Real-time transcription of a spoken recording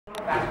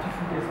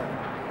Classification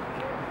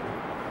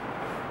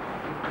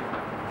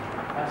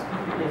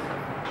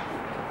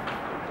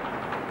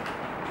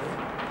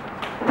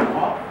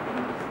of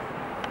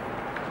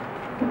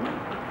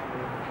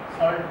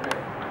salt bed.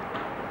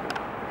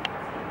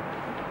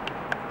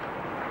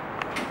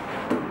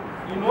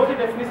 You know the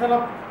definition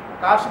of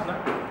karst, na?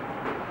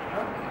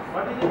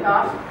 What is a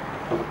karst?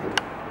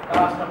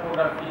 Karst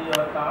topography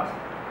or karst.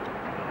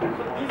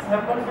 So this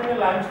happens in a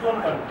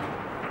limestone country,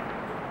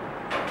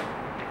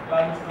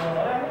 limestone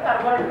or any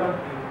urban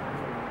country,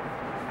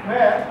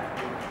 where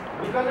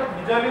because of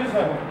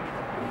dissolution,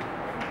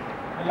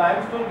 the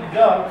limestone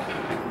dissolves,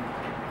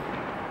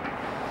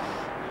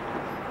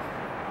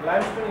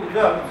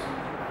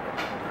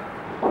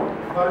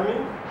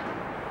 forming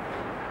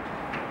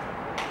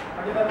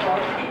what is that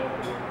called?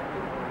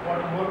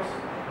 Water holes,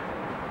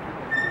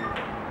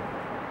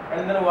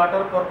 and then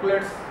water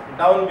percolates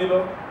down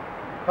below,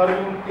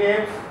 forming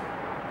caves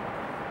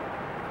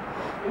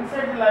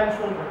inside the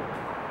limestone bed.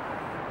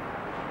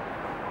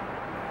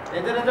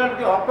 As a result,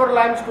 the upper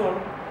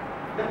limestone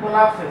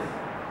collapses.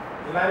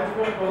 The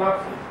limestone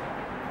collapses.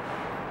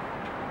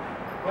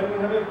 When you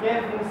have a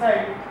cave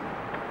inside,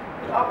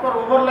 the upper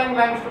overlying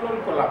limestone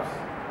will collapse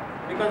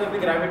because of the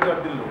gravity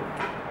of the load.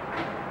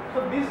 So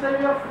this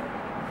type of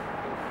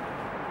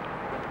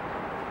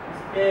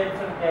caves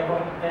and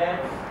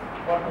caves,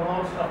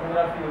 potholes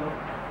topography,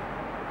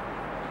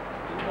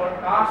 is called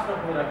karst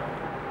topography.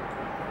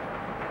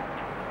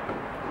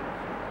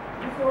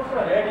 This is also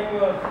read in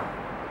your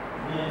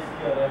BSc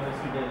or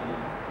MSc Delhi.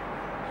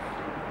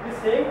 The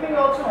same thing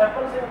also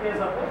happens in case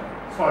of a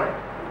salt.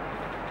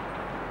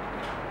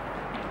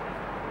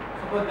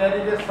 Suppose there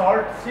is a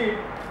salt sheet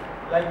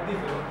like this,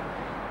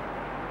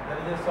 there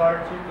is a salt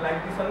sheet like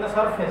this on the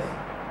surface.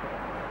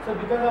 So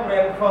because of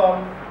rainfall,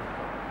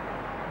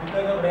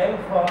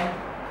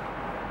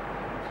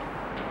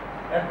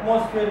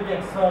 atmospheric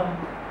action,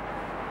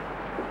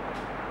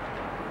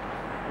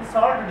 the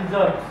salt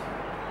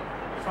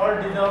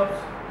dissolves,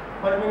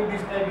 forming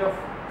this type of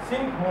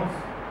sinkholes,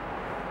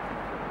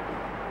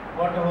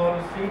 water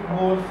holes,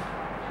 sinkholes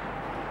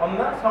on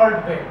the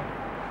salt bed,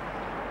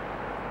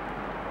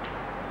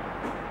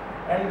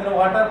 and the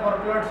water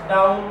percolates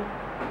down,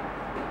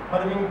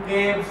 forming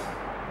caves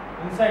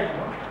inside,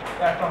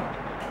 the atom,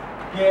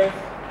 caves.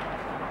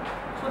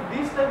 So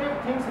these type of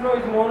things, is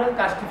known as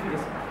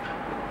karstification.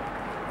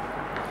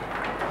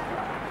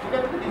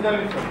 Because of the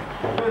dissolution.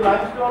 So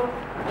limestone,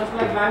 just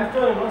like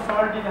limestone,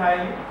 salt is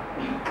highly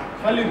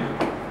soluble.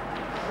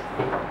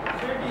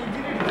 So it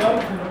easily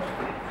dissolves,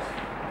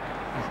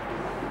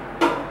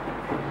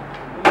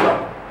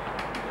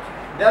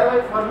 thereby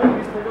forming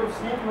this type of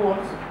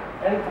sinkholes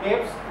and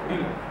caves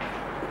below.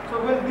 So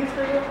when these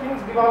type of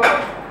things develop,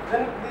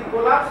 then the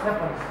collapse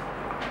happens.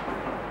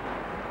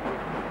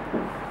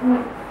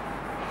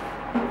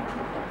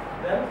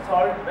 Then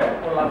salt bed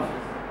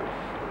collapses.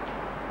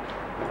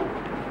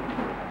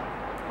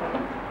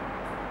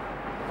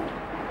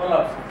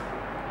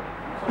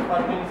 So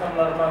forming some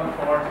normal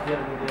faults here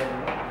and there.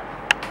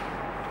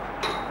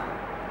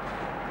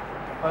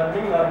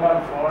 Forming normal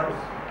faults.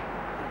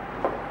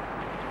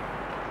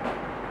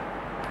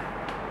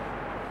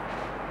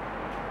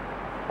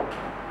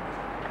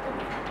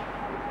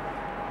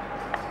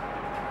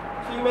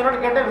 So you may not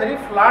get a very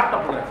flat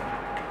topography.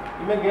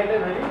 You may get a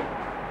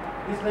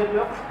this type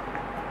of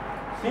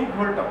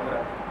sinkhole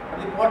topography or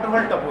the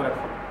pothole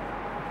topography.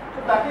 So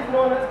that is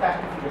known as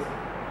karstification.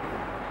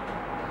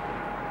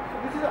 So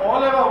this is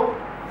all about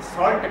the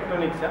salt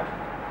tectonics.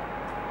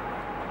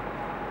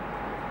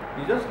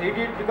 You just read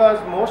it because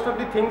most of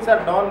the things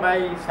are done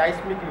by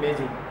seismic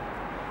imaging.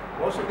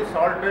 Most of the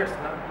salt beds,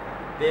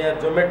 their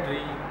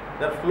geometry,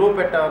 their flow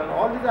pattern,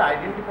 all these are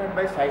identified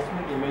by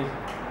seismic imaging.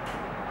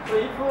 So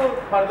if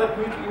further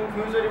in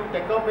future you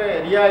take up an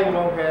area,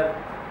 where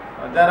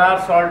there are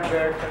salt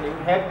beds and you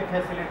have the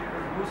facility to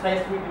do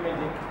seismic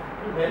imaging,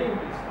 it is very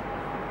interesting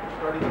to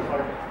study the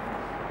salt beds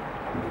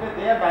because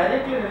they are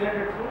directly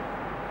related to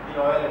the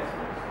oil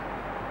exploration.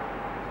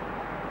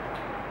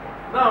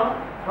 Now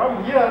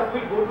from here we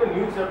will go to a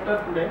new chapter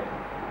today.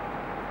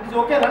 It is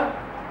okay, na?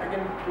 I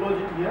can close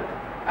it here.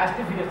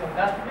 Karstification.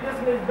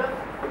 Karstification is the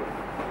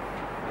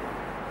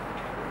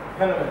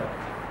phenomenon.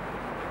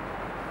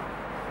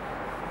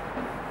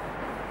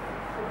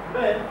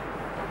 Today,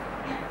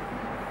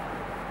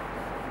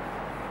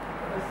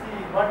 let's see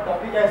what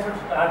topic I should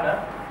start.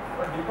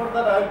 But before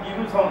that, I will give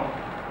you some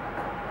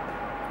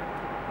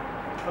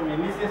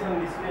initiation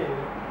this way.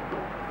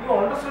 You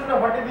understand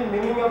what is the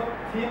meaning of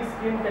thin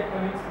skin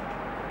tectonics?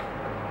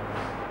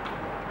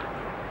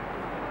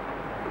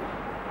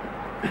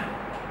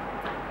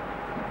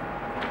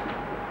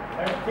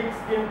 And thick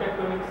skin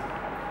tectonics.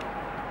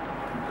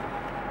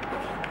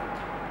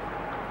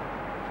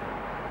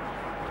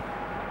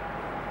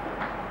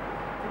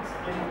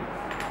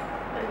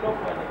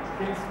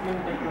 Thin skin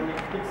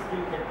tectonics, thick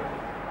skin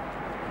tectonics.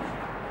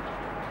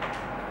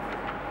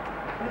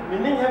 The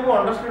meaning have you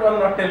understood or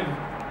not? Tell me.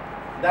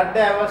 That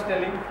day I was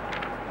telling.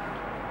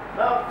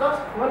 Now,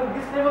 just when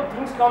this type of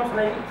things comes,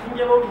 like think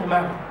about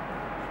Himalaya.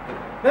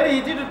 Very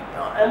easy to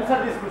answer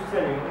this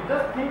question. You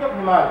just think of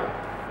Himalaya.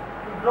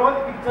 You draw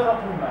the picture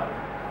of Himalaya.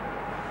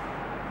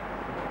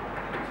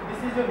 So this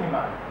is your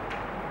Himalaya.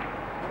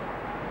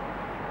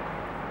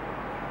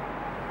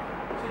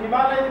 So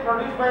Himalaya is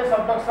produced by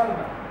subduction.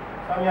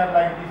 Some are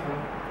like this.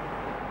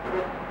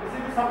 This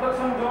is the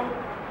subduction zone.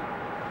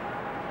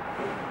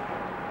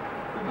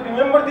 If you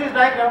remember this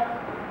diagram,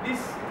 this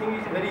thing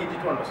is very easy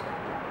to understand.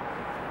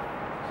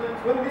 So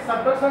when the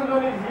subduction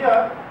zone is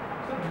here,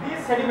 so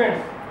these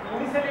sediments,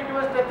 initially it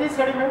was Tethys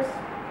sediments,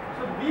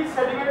 so these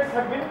sediments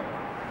have been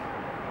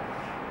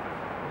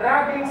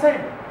dragged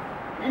inside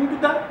into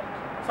the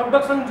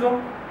subduction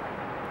zone.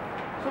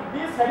 So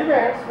these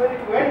sediments, when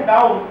it went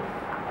down,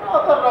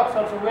 other rocks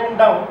also went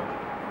down,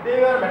 they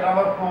were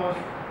metamorphosed.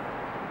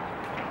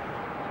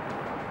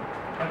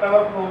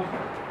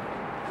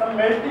 Some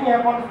melting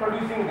happens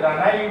producing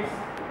granites.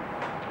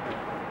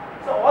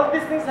 So all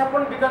these things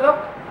happen because of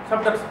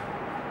subduction.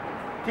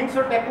 Things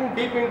were taken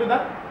deep into the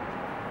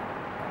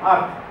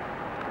earth.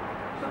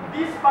 So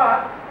this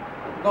part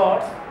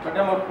got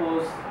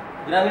metamorphosed,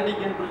 granitic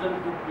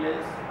intrusion took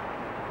place,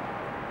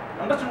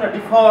 understood,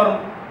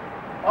 deformed,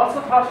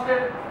 also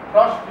thrusted,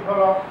 thrust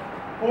developed,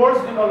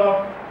 folds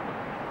developed.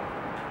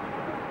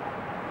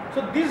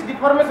 So this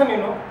deformation,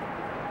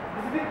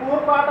 this is the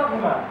core part of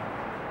Himalaya,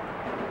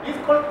 is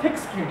called thick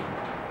skin.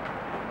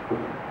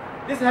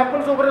 This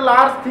happens over a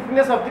large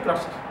thickness of the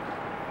crust.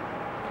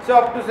 So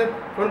up to say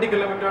 20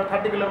 km,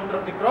 30 km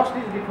of the crust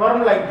is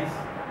deformed like this.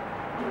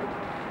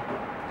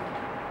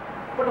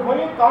 But when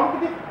you come to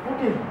the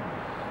foothill,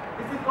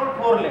 this is called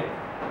foreland,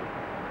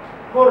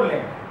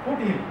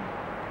 foothill.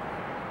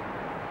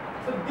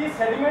 So these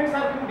sediments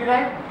are being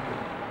derived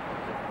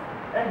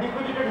and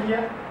deposited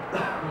here.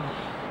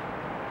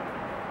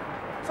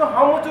 So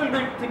how much will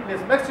be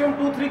thickness? Maximum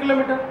 2-3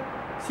 km.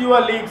 Siva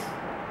leaks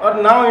or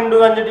now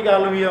Indo-Gangetic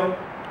alluvium,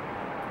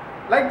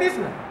 like this.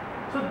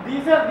 So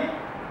these are the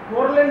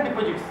foreland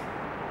deposits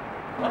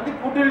or the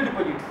foothill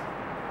deposits.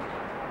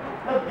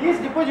 Now these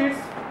deposits,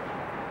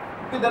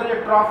 there is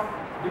a trough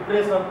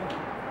depression.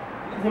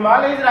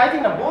 Himalaya is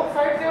rising now. Both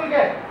sides you will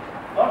get,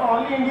 not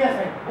only India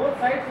side. Both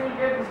sides you will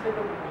get this type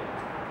of deposit.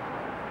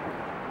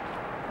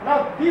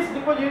 Now this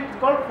deposit is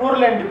called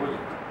foreland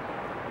deposit.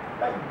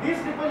 Like this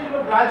deposit,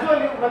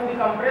 gradually when the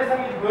compression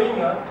is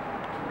going on,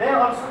 they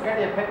also get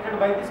affected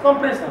by this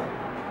compression.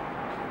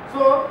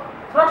 So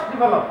thrust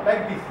develop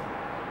like this.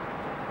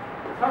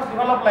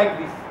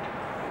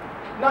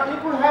 Now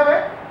if you have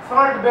a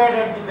salt bed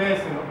at the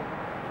base,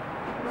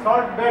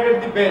 salt bed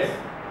at the base.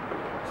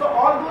 So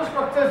all those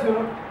structures,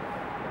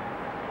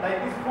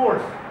 like these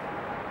folds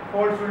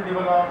will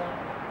develop,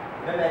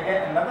 then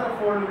again another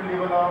fold will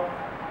develop,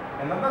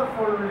 another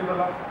fold will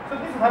develop. So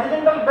these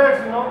horizontal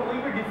beds,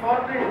 will be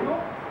deformed into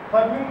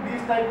forming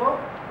these type of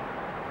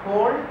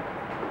fold,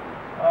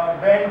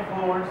 bend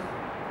folds,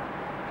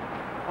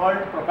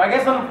 called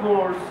propagation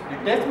folds,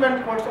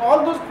 detachment folds.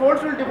 All those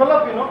folds will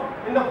develop,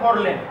 in the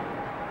foreland.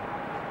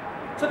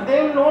 So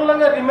they will no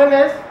longer remain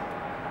as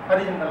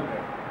horizontal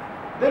bed.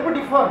 They will be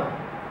deformed.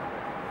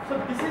 So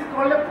this is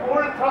called a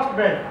fold thrust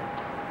bed.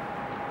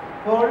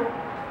 Fold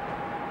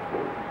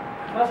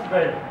thrust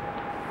bed.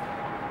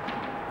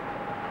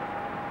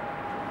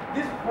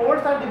 These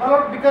folds are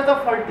developed because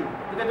of faulting,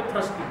 because of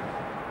thrusting.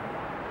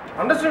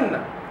 Understood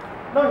now?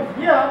 Now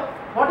here,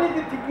 what is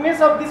the thickness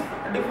of this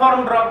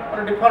deformed rock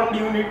or deformed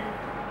unit?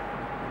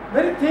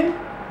 Very thin.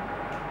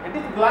 It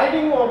is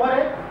gliding over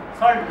a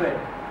salt bed.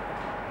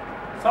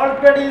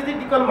 Salt bed is the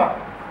decolma.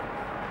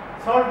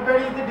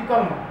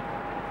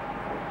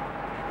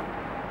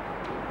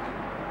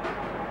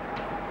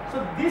 So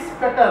this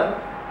pattern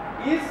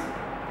is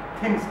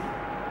thin skin.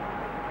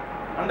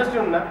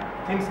 Understood now?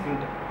 Thin skin.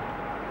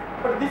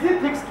 But this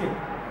is thick skin.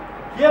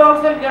 Here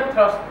also you will get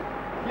thrust.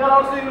 Here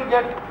also you will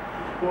get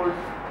folds.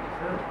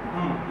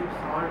 If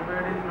salt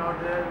bed is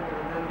not there,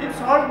 then if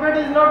salt bed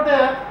is not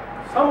there,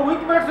 some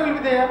weak beds will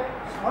be there.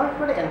 Salt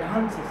bed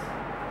enhances.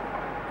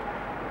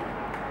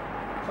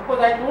 Suppose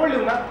I told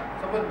you,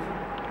 suppose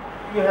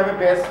you have a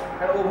base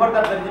and over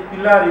that there is a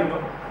pillar,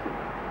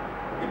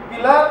 If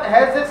pillar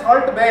has a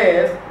salt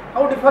base,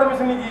 how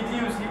deformation is easy,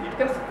 you see. It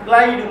can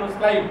glide,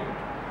 slide.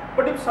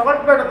 But if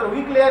salt bed or the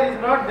weak layer is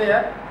not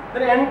there,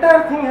 then the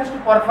entire thing has to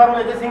perform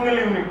as a single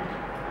unit.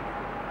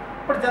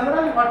 But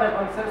generally what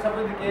happens,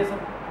 suppose the case of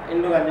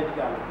Indo-Gangetic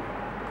alluvium.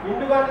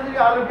 Indo-Gangetic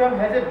alluvium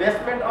has a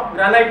basement of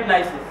granite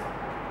gneisses.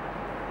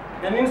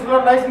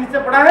 Peninsular gneiss नीचे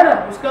पड़ा है ना,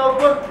 उसका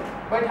ऊपर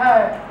बैठा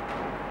है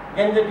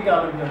Gangetic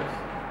alluvium.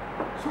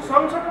 So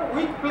some sort of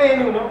weak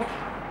plane,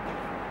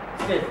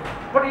 stays.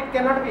 But it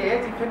cannot be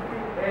as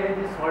effective as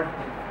a salt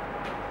bed.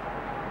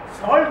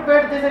 Salt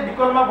bed जैसे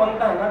डिकोल्मा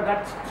बनता है ना,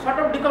 that sort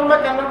of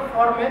डिकोल्मा cannot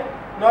form a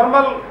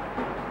normal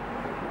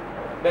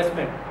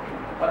basement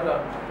or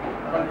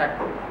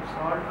contact.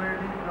 salt bed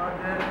is not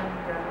there, then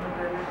can you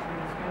tell it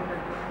thin skin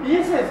tectonic?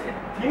 Yes.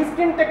 Thin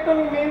skin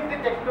tectonic means the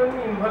tectonic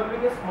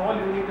involving a small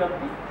unit of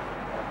the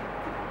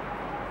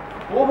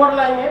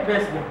overlying a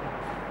basement.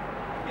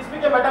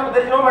 इसमें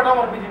there is no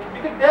metamorphism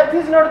because depth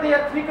is not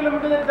there. 3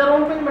 kilometers there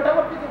won't be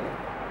metamorphism.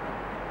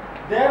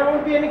 there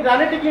won't be any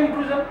granitic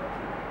intrusion.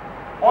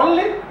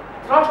 Only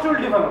thrust will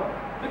develop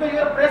because you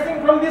are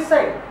pressing from this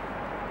side.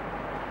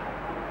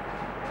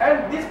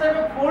 And this type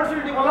of force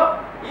will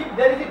develop if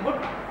there is a good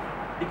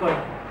decoy.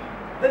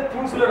 Then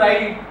things will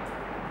ride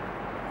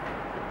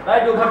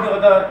over the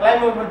other,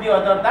 climb over the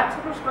other. That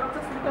sort of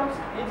structures becomes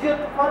easier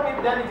to form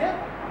if there is a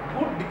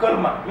good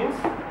decolma, means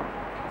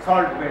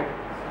salt bed.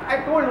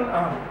 I told you.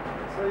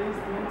 So is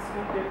thin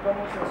skin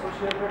tectonics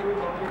associated with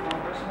only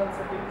compressional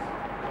settings?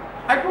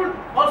 I told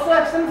also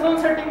extensional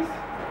settings.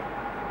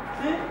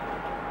 See,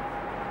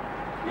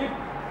 if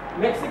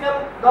Mexican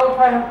Gulf,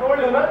 I have told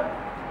you, na?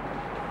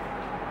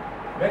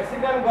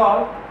 Mexican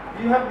Gulf,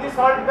 you have this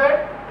salt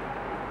bed,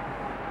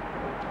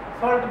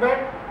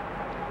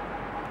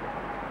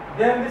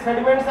 then the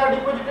sediments are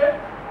deposited.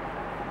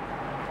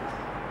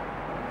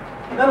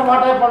 Then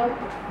what happened?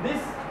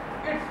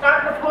 It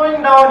started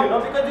flowing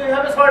down, because you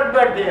have a salt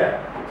bed there.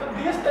 So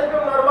this type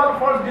of normal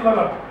faults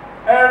develop.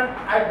 And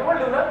I told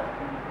you, na,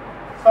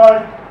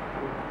 salt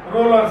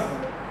rollers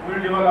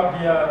will develop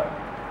here.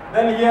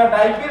 Then here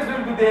dikes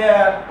will be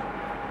there.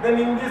 Then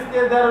in this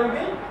case there will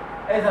be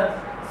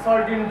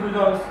salt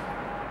intrusions,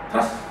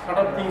 thrust sort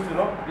of things,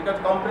 because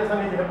compression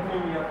is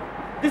happening here.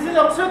 This is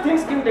also thin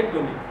skin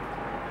tectonic.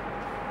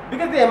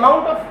 Because the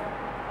amount of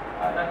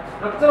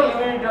structural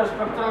unit or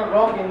structural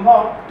rock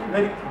involved is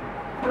very thin.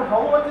 But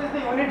how much is the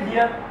unit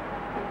here?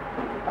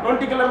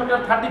 20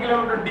 km, 30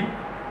 km deep.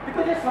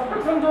 Because a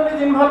subduction zone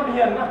is involved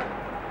here, na?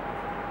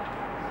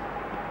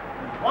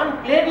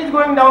 One plate is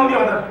going down the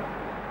other.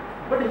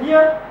 But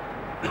here,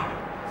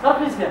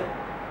 surface here,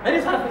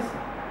 very surface.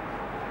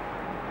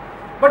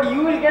 But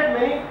you will get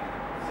many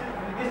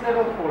this type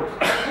of faults.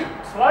 If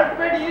salt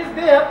bed is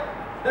there,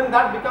 then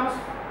that becomes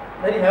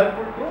very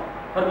helpful to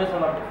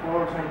formation of the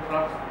faults and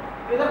flux.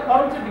 Either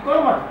forms a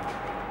decolma,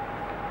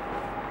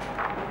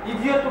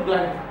 easier to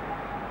grind.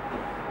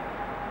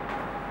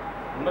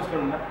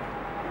 Understood, na?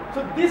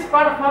 So this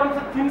part forms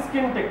a thin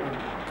skin technique.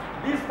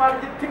 This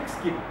part is thick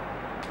skin.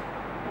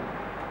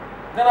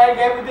 Then I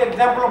gave you the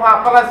example of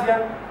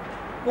Appalachian.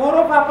 Core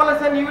of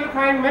Appalachian you will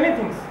find many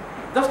things,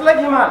 just like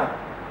Himalaya.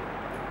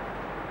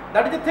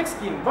 That is a thick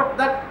skin, but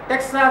that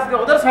Texas, the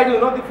other side,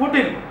 the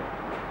foothill,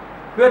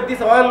 where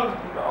these oil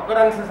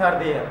occurrences are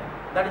there,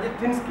 that is a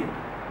thin skin.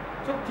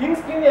 So thin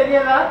skin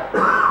areas are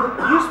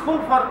useful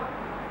for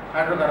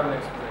hydrocarbon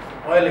exploration,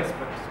 oil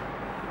exploration.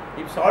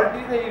 If salt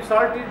is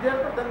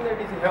there, then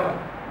it is heaven,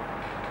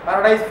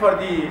 paradise for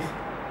these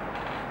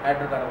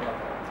hydrocarbon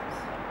occurrences.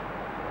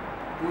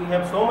 We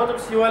have so much of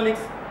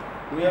siwalics,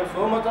 we have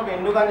so much of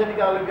endogangetic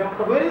alluvium,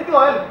 but where is the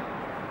oil?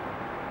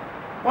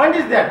 Point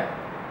is that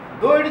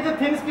though it is a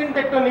thin skin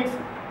tectonics,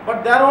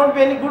 but there won't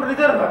be any good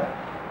reservoir.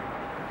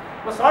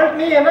 But salt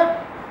nahi hai na.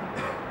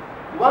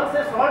 Once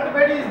a salt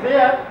bed is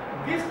there,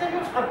 these type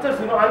of structures,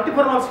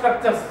 antiformal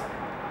structures,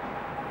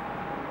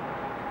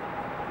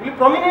 will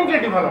prominently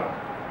develop.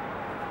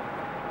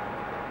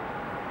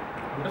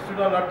 Understood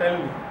or not? Tell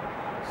me.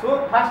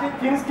 So firstly,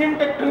 thin skin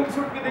tectonics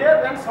should be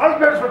there, then salt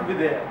bed should be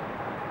there.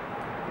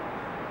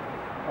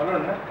 Follow,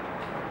 na?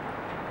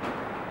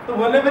 So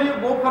whenever you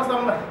go for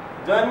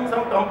joining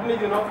some companies,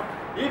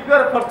 if you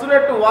are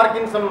fortunate to work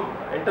in some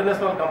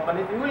international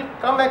companies, you will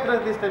come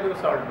across this type of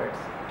salt beds.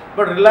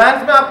 But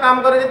Reliance में आप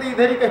काम करेंगे तो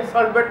इधर ही कहीं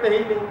salt bed तो है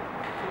ही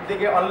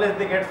नहीं, unless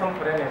they get some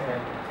foreign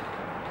assignment.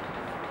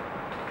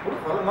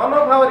 None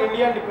of our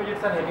Indian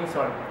deposits are having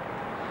salt bed.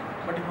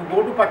 But if you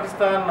go to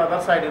Pakistan,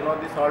 other side,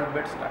 the salt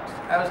bed starts.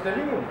 I was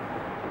telling you.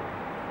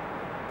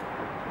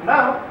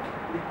 Now,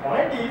 the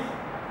point is,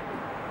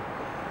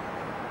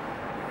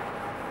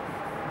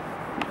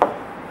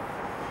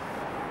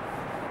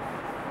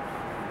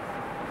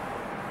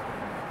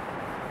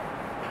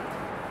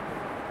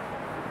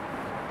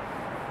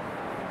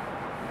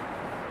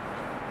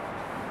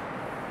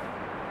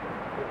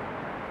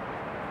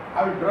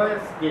 I will draw a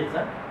sketch.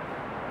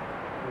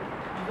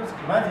 You just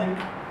imagine,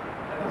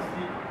 let us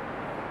see.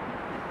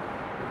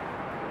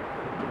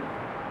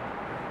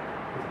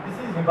 This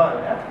is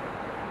Himalaya.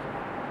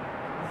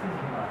 This is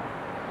Himalaya.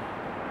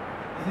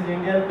 This is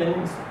Indian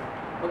Peninsula.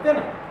 Okay,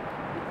 na?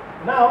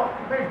 Now,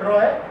 if I draw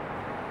a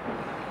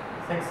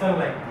section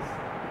like this,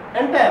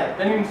 entire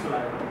peninsula.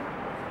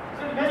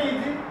 So it's very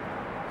easy.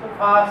 So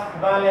first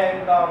Himalaya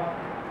will come,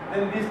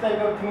 then this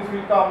type of things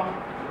will come.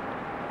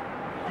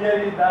 Here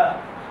is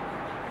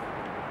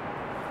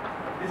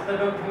this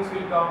type of things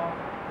will come.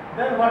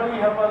 Then what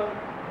will happen?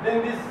 Then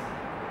this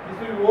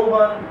will be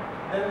over.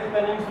 Then the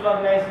peninsular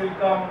gneiss will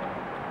come.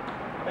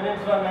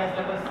 Peninsular gneiss,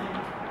 let us see.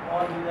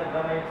 All these are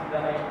granites.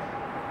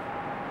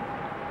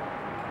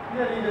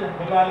 Here is a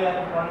Himalayan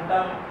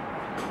frontal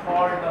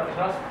fault or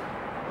thrust.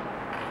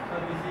 So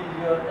this is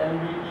your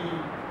MBT.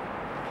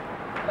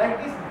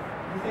 Like this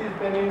is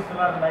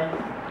peninsular gneiss.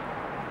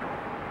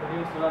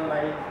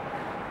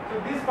 So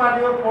this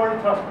part your fault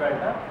thrust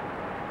belt.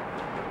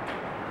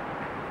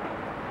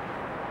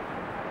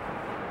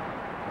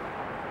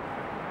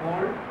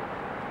 Fold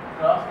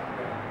thrust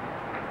belt.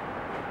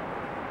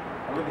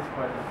 Follow this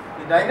point.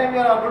 The diagram you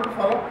are able to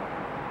follow.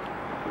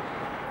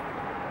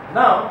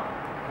 Now,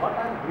 what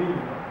I am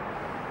doing,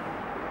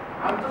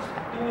 I'm just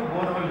putting a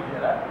borehole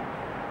here.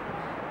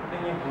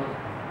 Putting a borehole.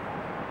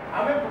 I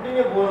am putting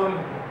a borehole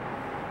here.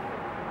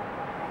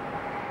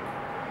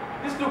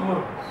 These two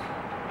boreholes.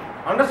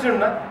 Understood,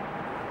 na?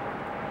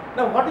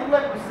 Now, what is my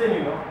question?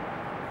 You know,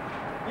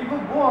 if you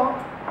go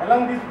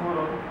along this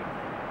borehole,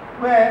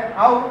 where,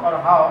 how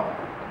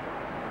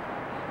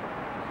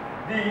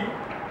the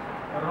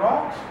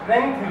rock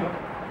strength, you know,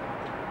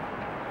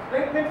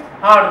 strength means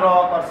hard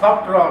rock or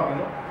soft rock, you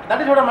know.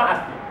 That is what I am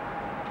asking.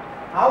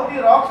 How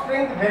the rock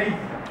strength varies.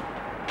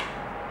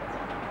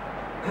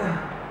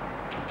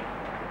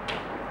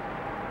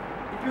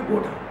 If you go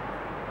down,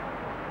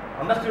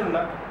 understood,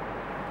 na?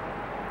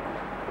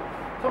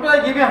 Suppose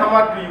I give a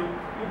hammer to you.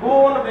 You go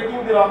on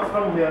breaking the rocks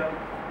from here,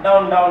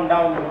 down, down,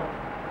 down, you know.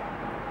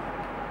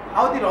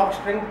 How the rock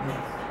strength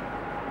varies.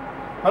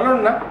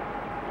 Follow, na?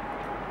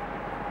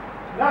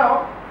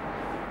 Now,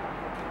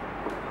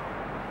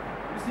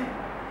 you see,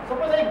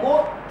 suppose I go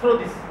through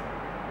this.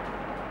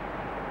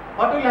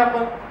 What will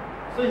happen?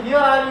 So here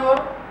are your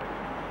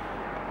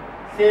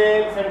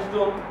shell,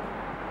 sandstone.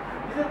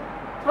 This is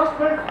thrust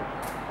belt.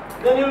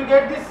 Then you will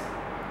get this.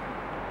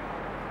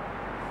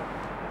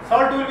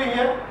 Salt will be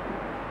here.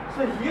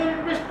 So here it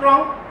will be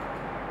strong,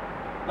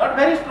 not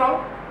very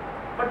strong,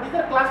 but these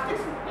are plastic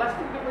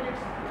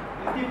deposits,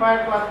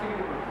 lithified plastic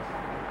deposits.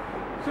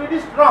 So it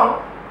is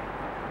strong,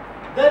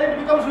 then it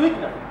becomes weak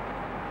now.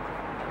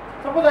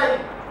 Suppose I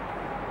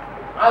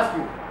ask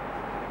you,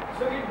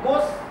 so it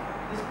goes,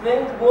 the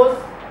strength goes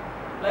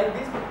like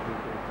this,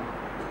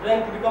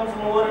 strength becomes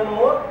more and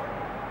more.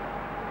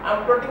 I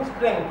am plotting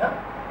strength, I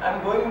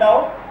am going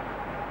down,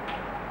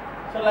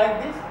 so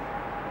like this,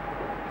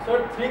 so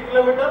at 3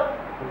 km,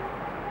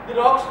 the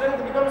rock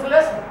strength becomes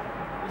less.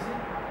 You see,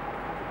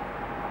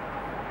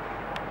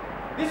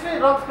 this way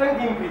rock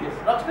strength increases.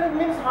 Rock strength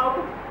means how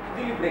to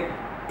easily break it.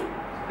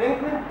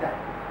 Strength means that.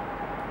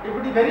 If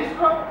it is very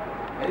strong,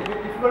 very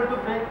difficult to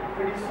break. If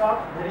it is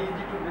soft, very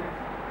easy to break.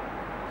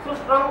 So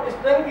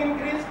strength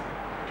increased.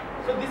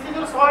 So this is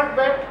your salt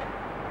bed.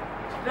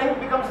 Strength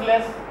becomes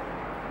less.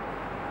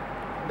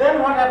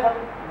 Then what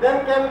happened?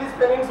 Then came this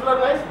peninsular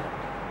gneiss.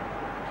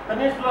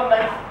 Peninsular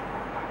gneiss.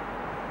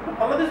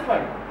 Follow this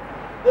point.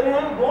 Then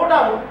when you go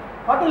down,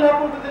 what will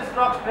happen to this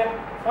rock strength?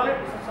 Solid,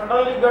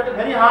 suddenly you get a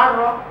very hard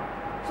rock.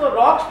 So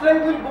rock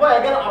strength will go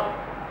again up.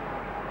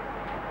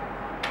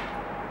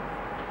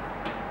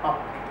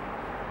 Up.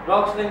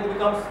 Rock strength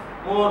becomes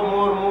more.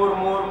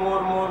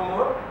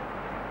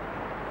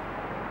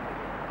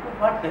 To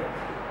what depth?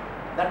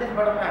 That is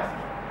what I am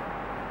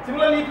asking.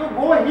 Similarly, if you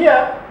go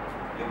here,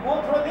 you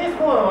go through this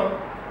borehole,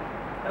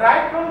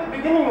 right from the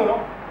beginning, you know,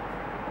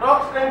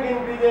 rock strength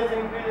increases.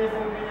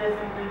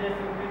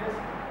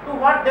 To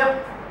what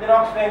depth the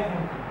rock strength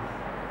increases?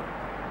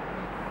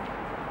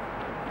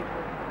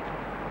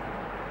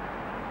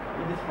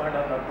 Is this point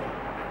or not?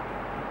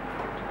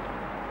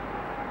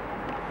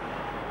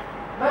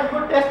 Now you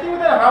are testing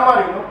with a hammer,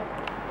 you know.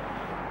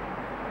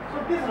 So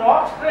this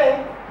rock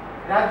strength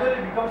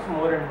gradually becomes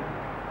more and more.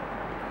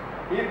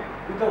 If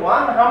with the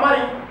one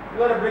hammering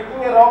you are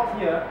breaking a rock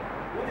here,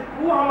 with the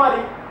two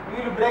hammering you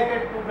will break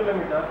at 2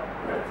 km.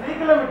 At 3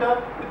 km,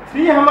 with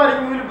 3 hammering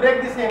you will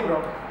break the same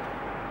rock.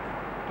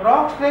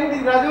 Rock strength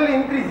is gradually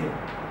increasing.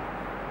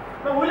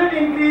 Now will it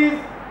increase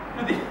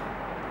to this?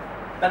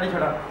 That is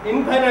what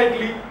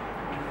infinitely,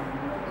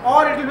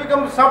 or it will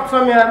become soft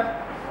somewhere.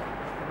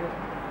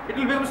 It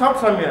will become soft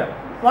somewhere.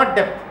 What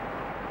depth?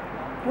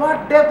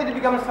 What depth it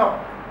becomes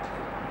soft?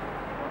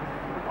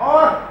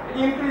 Or it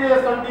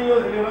increases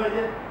continuously, you know, it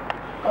is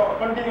a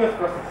continuous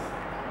process.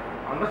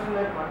 Understand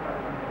that?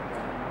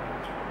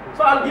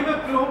 So I'll give a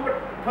clue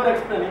for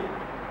explaining.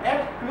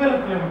 At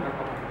 12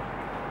 km.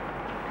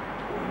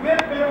 12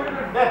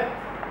 km depth,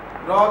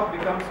 rock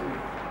becomes weak.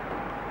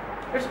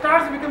 It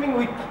starts becoming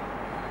weak.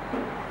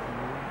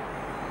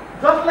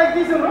 Just like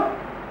this, you know,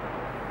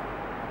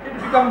 it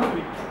becomes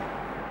weak.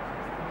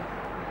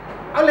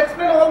 I will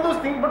explain all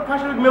those things, but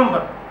first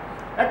remember,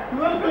 at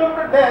 12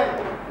 km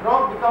depth,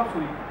 rock becomes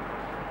weak.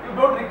 You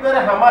don't require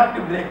a hammer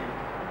to break it.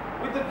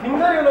 With the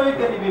finger, you know, you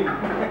can even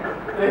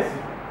press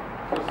it.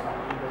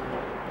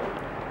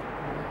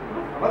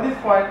 Follow this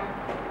point.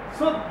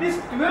 So this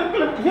 12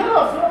 km, here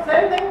also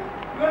same thing.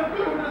 12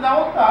 kilometre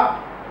जाओगा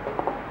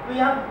तो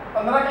यहाँ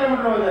 15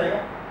 kilometre हो जाएगा.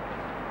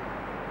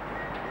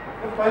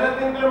 तो पहले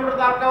 3 kilometre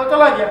तो आपका वो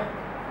चला गया.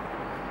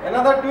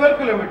 Another 12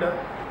 kilometre,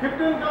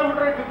 15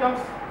 kilometre it becomes.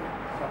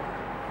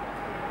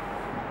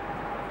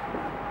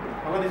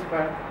 Follow this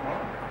point.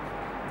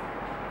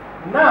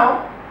 Now,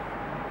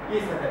 ये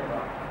सब है.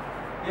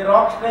 ये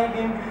rock strength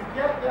increase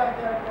क्या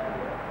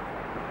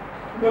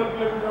 12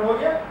 किलोमीटर हो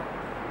गया.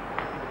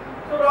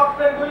 So rock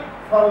strength will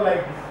fall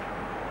like this.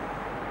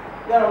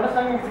 You are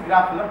understanding this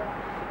graph, no?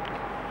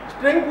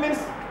 Strength means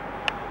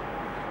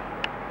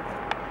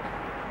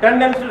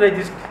tendency to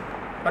resist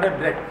for a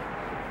break.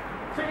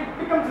 So it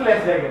becomes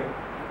less again.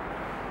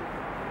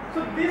 So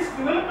this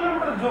 12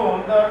 km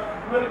zone, the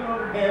 12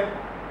 km depth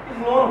is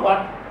known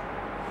what?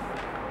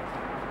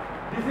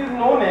 This is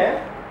known as,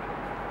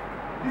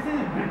 this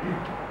is brittle.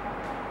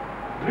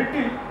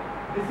 Brittle,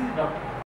 this is ductile.